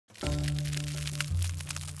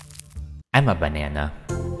I'm a banana.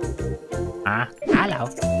 Hello.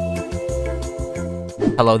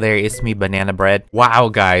 Hello there, it's me, PeetahBread. Wow,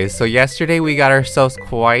 guys, so yesterday we got ourselves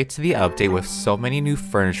quite the update with so many new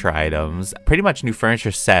furniture items, pretty much new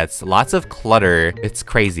furniture sets, lots of clutter. It's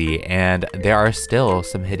crazy, and there are still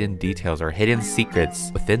some hidden details or hidden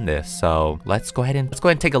secrets within this. So let's go ahead and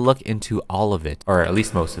take a look into all of it, or at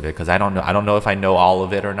least most of it, because I don't know if I know all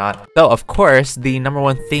of it or not. So of course, the number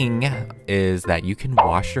one thing is that you can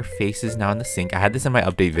wash your faces now in the sink. I had this in my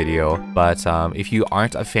update video, but if you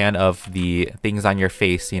aren't a fan of the things on your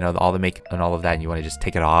face, you know, all the makeup and all of that, and you want to just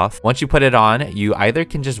take it off, once you put it on, you either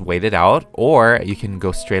can just wait it out, or you can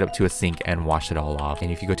go straight up to a sink and wash it all off.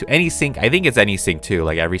 And if you go to any sink, I think it's any sink too,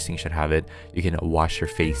 like every sink should have it, you can wash your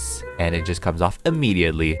face and it just comes off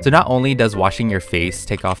immediately. So not only does washing your face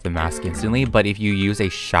take off the mask instantly, but if you use a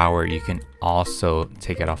shower, you can also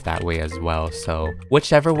take it off that way as well. So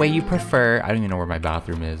whichever way you prefer. I don't even know where my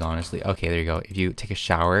bathroom is, honestly. Okay, there you go. If you take a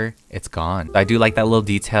shower, it's gone. I do like that little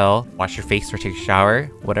detail. Wash your face or take a shower,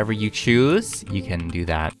 whatever you choose, you can do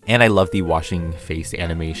that. And I love the washing face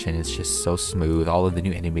animation. It's just so smooth. All of the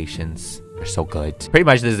new animations are so good. Pretty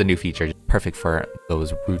much this is a new feature, perfect for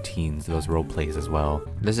those routines, those role plays as well.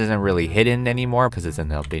 This isn't really hidden anymore because it's in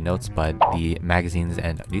the update notes, but the magazines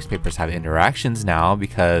and newspapers have interactions now,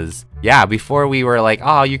 because yeah, before we were like,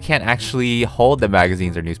 oh, you can't actually hold the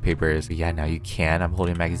magazines or newspapers. But yeah, now you can. I'm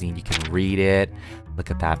holding a magazine, you can read it. Look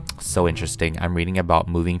at that, so interesting. I'm reading about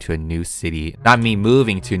moving to a new city. Not me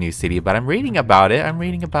moving to a new city, but I'm reading about it.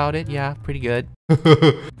 Yeah, pretty good.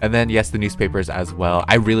 And then yes, the newspapers as well.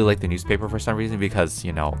 I really like the newspaper for some reason, because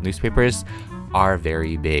you know, newspapers are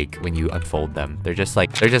very big when you unfold them. They're just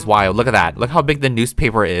wild. Look at that. Look how big the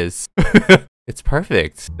newspaper is. It's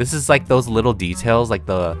perfect. This is like those little details, like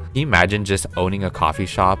can you imagine just owning a coffee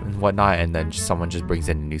shop and whatnot, and then someone just brings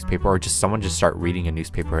in a newspaper, or just someone just start reading a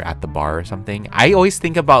newspaper at the bar or something. I always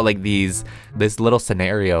think about like these little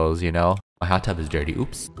scenarios, you know. My hot tub is dirty.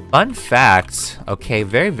 Oops. Fun fact. Okay,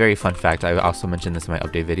 very, very fun fact. I also mentioned this in my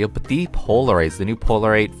update video, but the Polaroids, the new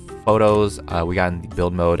Polaroid photos we got in the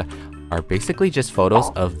build mode, are basically just photos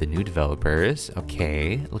of the new developers.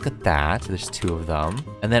 Okay, look at that. There's 2 of them.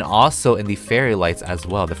 And then also in the fairy lights as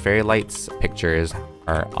well. The fairy lights pictures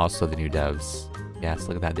are also the new devs. Yes,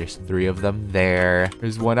 look at that. There's 3 of them there.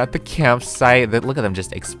 There's one at the campsite. Look at them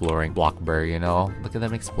just exploring Bloxburg, you know? Look at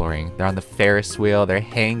them exploring. They're on the Ferris wheel. They're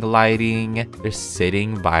hang gliding. They're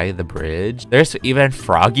sitting by the bridge. There's even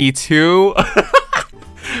Froggy too.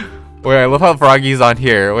 Wait, I love how Froggy's on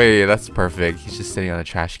here. Wait, that's perfect. He's just sitting on a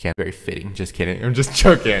trash can. Very fitting. Just kidding. I'm just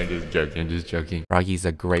joking. I'm just joking. Froggy's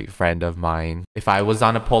a great friend of mine. If I was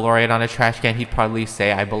on a Polaroid on a trash can, he'd probably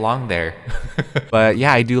say I belong there. But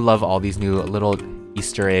yeah, I do love all these new little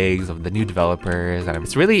Easter eggs of the new developers, and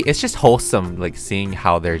it's just wholesome, like seeing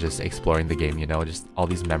how they're just exploring the game, you know, just all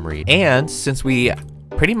these memories. And since we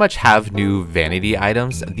pretty much have new vanity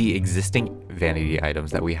items, the existing vanity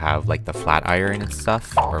items that we have, like the flat iron and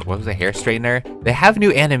stuff, or what was the hair straightener, they have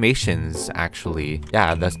new animations actually.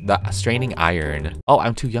 Yeah, the straining iron. Oh,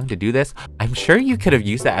 I'm too young to do this. I'm sure you could have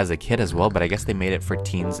used that as a kid as well, but I guess they made it for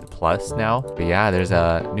teens plus now. But yeah, there's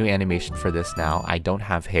a new animation for this now. I don't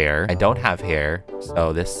have hair,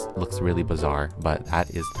 so this looks really bizarre, but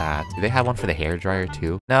that is that. Do they have one for the hair dryer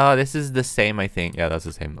too? No, this is the same, I think. Yeah, that's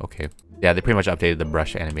the same. Okay. Yeah, they pretty much updated the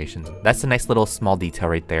brush animations. That's a nice little small detail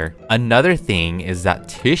right there. Another thing is that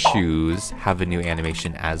tissues have a new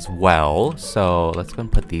animation as well. So let's go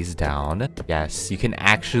and put these down. Yes, you can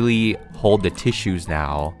actually hold the tissues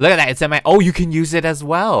now. Look at that, it's in my, oh, you can use it as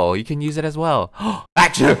well. You can use it as well.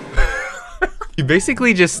 Achoo! You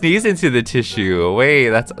basically just sneeze into the tissue. Wait,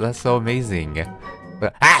 that's so amazing.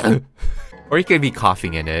 Or you could be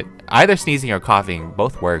coughing in it. Either sneezing or coughing,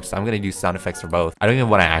 both works. I'm gonna do sound effects for both. I don't even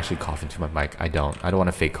want to actually cough into my mic. I don't want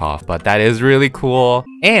to fake cough, but that is really cool.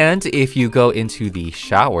 And if you go into the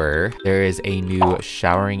shower, there is a new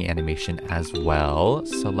showering animation as well.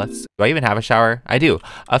 So do I even have a shower? I do,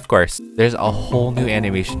 of course. There's a whole new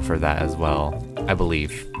animation for that as well, I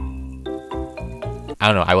believe. I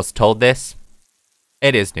don't know, I was told this.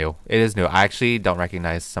 It is new. I actually don't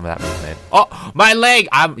recognize some of that movement. Oh, my leg!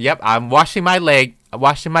 I'm washing my leg.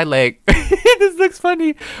 This looks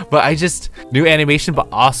funny. But new animation, but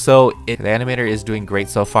also the animator is doing great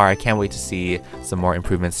so far. I can't wait to see some more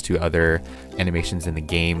improvements to other animations in the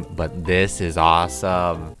game, but this is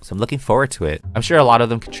awesome. So I'm looking forward to it. I'm sure a lot of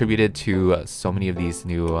them contributed to so many of these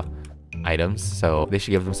new items, so they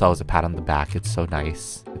should give themselves a pat on the back. It's so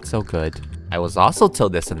nice. It's so good. I was also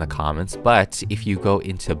told this in the comments, but if you go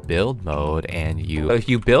into build mode and if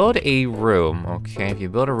you build a room, okay, if you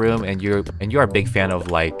build a room and you're a big fan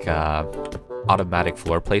of like automatic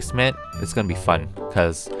floor placement, it's gonna be fun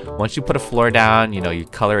because once you put a floor down, you know, you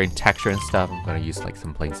color in texture and stuff. I'm gonna use like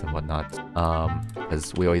some plates and whatnot,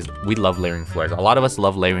 because we love layering floors. A lot of us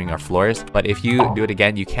love layering our floors, but if you do it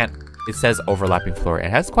again, you can't. It says overlapping floor. It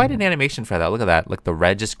has quite an animation for that. Look at that. Like the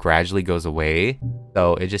red just gradually goes away.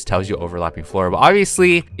 So it just tells you overlapping floor. But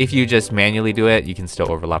obviously, if you just manually do it, you can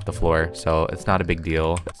still overlap the floor. So it's not a big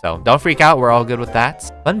deal. So don't freak out. We're all good with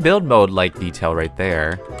that. Fun build mode like detail right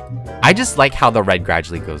there. I just like how the red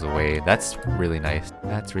gradually goes away. That's really nice.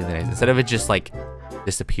 That's really nice. Instead of it just like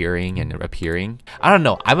disappearing and appearing. I don't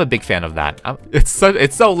know. I'm a big fan of that. It's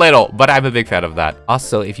so little, but I'm a big fan of that.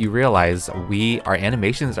 Also, if you realize our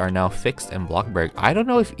animations are now fixed in Bloxburg. I don't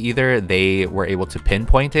know if either they were able to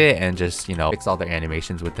pinpoint it and just, you know, fix all their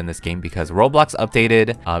animations within this game, because Roblox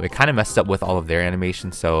updated. It kind of messed up with all of their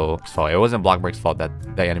animations. So it wasn't Bloxburg's fault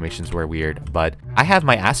that the animations were weird, but I have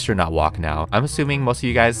my astronaut walk now. I'm assuming most of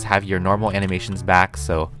you guys have your normal animations back.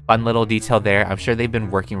 So fun little detail there. I'm sure they've been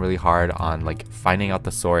working really hard on like finding out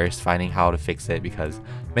the source, finding how to fix it, because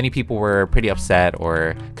many people were pretty upset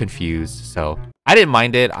or confused. So I didn't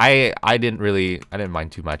mind it. I didn't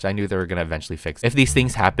mind too much. I knew they were gonna eventually fix it. If these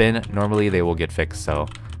things happen, normally they will get fixed. So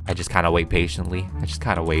I just kind of wait patiently. I just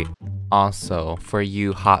kind of wait. Also, for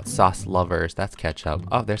you hot sauce lovers, that's ketchup.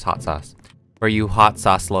 Oh, there's hot sauce. For you hot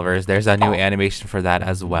sauce lovers, there's a new animation for that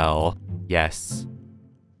as well. Yes.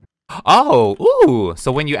 Oh, ooh.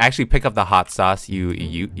 So when you actually pick up the hot sauce,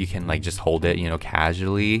 you can like just hold it, you know,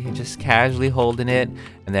 just casually holding it,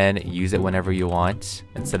 and then use it whenever you want,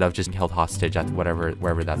 instead of just held hostage at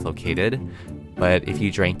wherever that's located. But if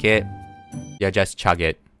you drink it, you just chug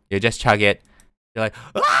it. You're like,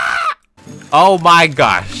 ah! Oh my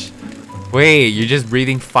gosh. Wait, you're just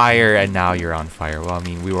breathing fire and now you're on fire. Well, I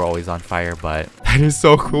mean, we were always on fire, but that is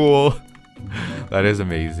so cool. That is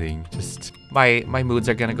amazing. Just my moods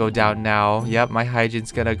are gonna go down now. Yep, my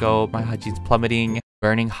hygiene's plummeting,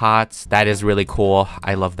 burning hot. That is really cool.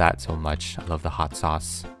 I love that so much. I love the hot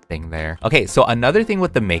sauce thing there. Okay, so another thing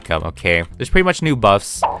with the makeup, okay, there's pretty much new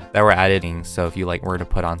buffs that we're adding. So if you like were to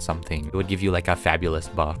put on something, it would give you like a fabulous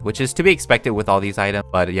buff, which is to be expected with all these items.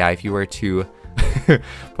 But yeah, if you were to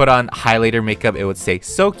put on highlighter makeup, it would say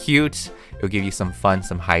so cute. It would give you some fun,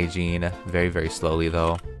 some hygiene, very, very slowly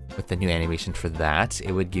though. With the new animation for that,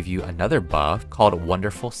 it would give you another buff called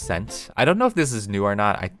Wonderful Scent. I don't know if this is new or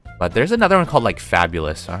not, but there's another one called like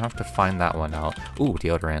Fabulous. So I have to find that one out. Ooh,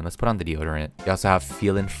 deodorant. Let's put on the deodorant. You also have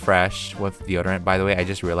Feeling Fresh with deodorant. By the way, I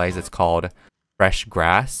just realized it's called Fresh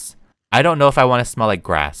Grass. I don't know if I want to smell like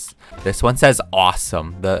grass. This one says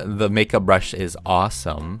awesome. The makeup brush is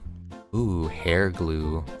awesome. Ooh, hair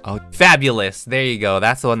glue. Oh, fabulous. There you go.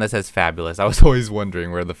 That's the one that says fabulous. I was always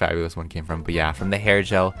wondering where the fabulous one came from. But yeah, from the hair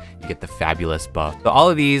gel, you get the fabulous buff. So all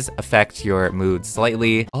of these affect your mood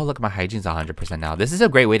slightly. Oh, look, my hygiene's 100% now. This is a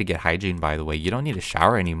great way to get hygiene, by the way. You don't need a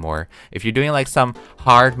shower anymore. If you're doing like some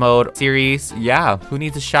hard mode series, yeah, who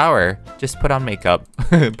needs a shower? Just put on makeup.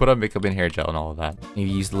 Put on makeup and hair gel and all of that. You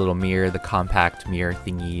use the little mirror, the compact mirror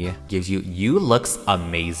thingy. Gives you looks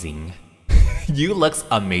amazing. You looks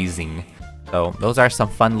amazing. So those are some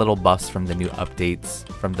fun little buffs from the new updates,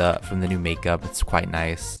 from the new makeup. It's quite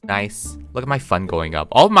nice. Nice. Look at my fun going up.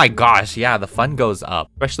 Oh my gosh, yeah, the fun goes up.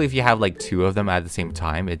 Especially if you have like 2 of them at the same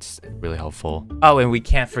time. It's really helpful. Oh, and we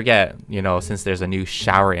can't forget, you know, since there's a new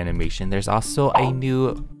shower animation, there's also a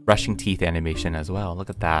new brushing teeth animation as well. Look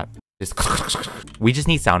at that. We just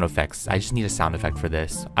need sound effects. I just need a sound effect for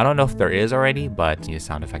this. I don't know if there is already, but I need a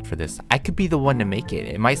sound effect for this. I could be the one to make it.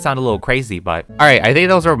 It might sound a little crazy, but all right. I think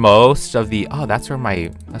those are most of the. Oh, that's where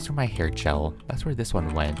my hair gel. That's where this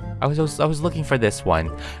one went. I was looking for this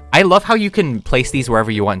one. I love how you can place these wherever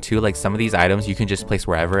you want to. Like some of these items, you can just place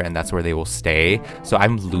wherever, and that's where they will stay. So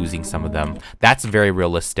I'm losing some of them. That's very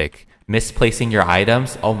realistic. Misplacing your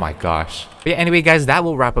items, oh my gosh. But yeah, anyway guys, that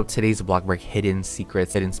will wrap up today's Bloxburg hidden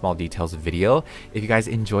secrets, hidden small details video. If you guys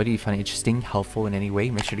enjoyed it, you found it interesting, helpful in any way,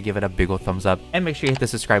 make sure to give it a big old thumbs up, and make sure you hit the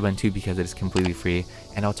subscribe button too, because it is completely free.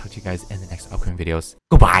 And I'll talk to you guys in the next upcoming videos.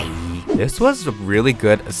 Goodbye. This was a really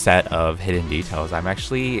good set of hidden details.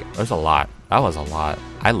 There's a lot. That was a lot.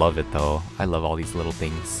 I love it though. I love all these little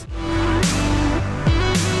things.